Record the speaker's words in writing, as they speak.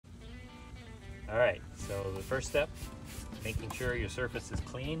All right, so the first step, making sure your surface is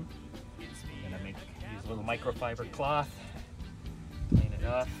clean. I'm gonna use a little microfiber cloth, clean it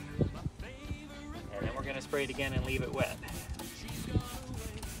off, and then we're gonna spray it again and leave it wet.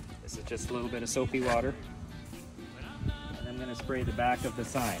 This is just a little bit of soapy water, and I'm gonna spray the back of the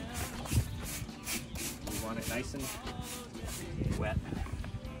sign. We want it nice and wet.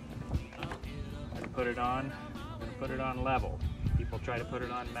 I'm gonna put it on level. People try to put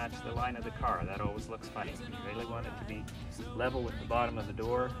it on match the line of the car. That always looks funny. You really want it to be level with the bottom of the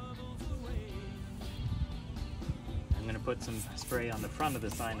door. I'm going to put some spray on the front of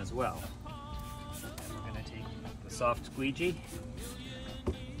the sign as well. And we're going to take the soft squeegee.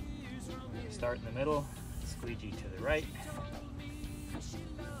 We're going to start in the middle, squeegee to the right,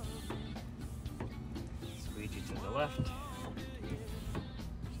 squeegee to the left.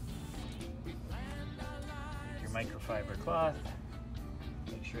 Your microfiber cloth.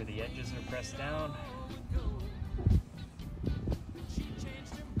 Make sure the edges are pressed down.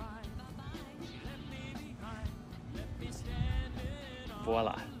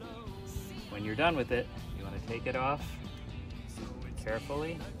 Voila. When you're done with it, you want to take it off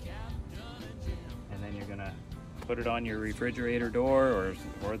carefully, and then you're going to put it on your refrigerator door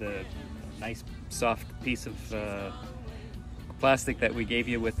or the nice soft piece of plastic that we gave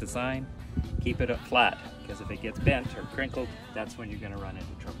you with the sign. Keep it up flat, because if it gets bent or crinkled, that's when you're going to run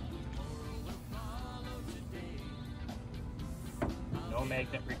into trouble. No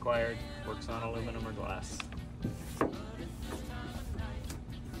magnet required, works on aluminum or glass.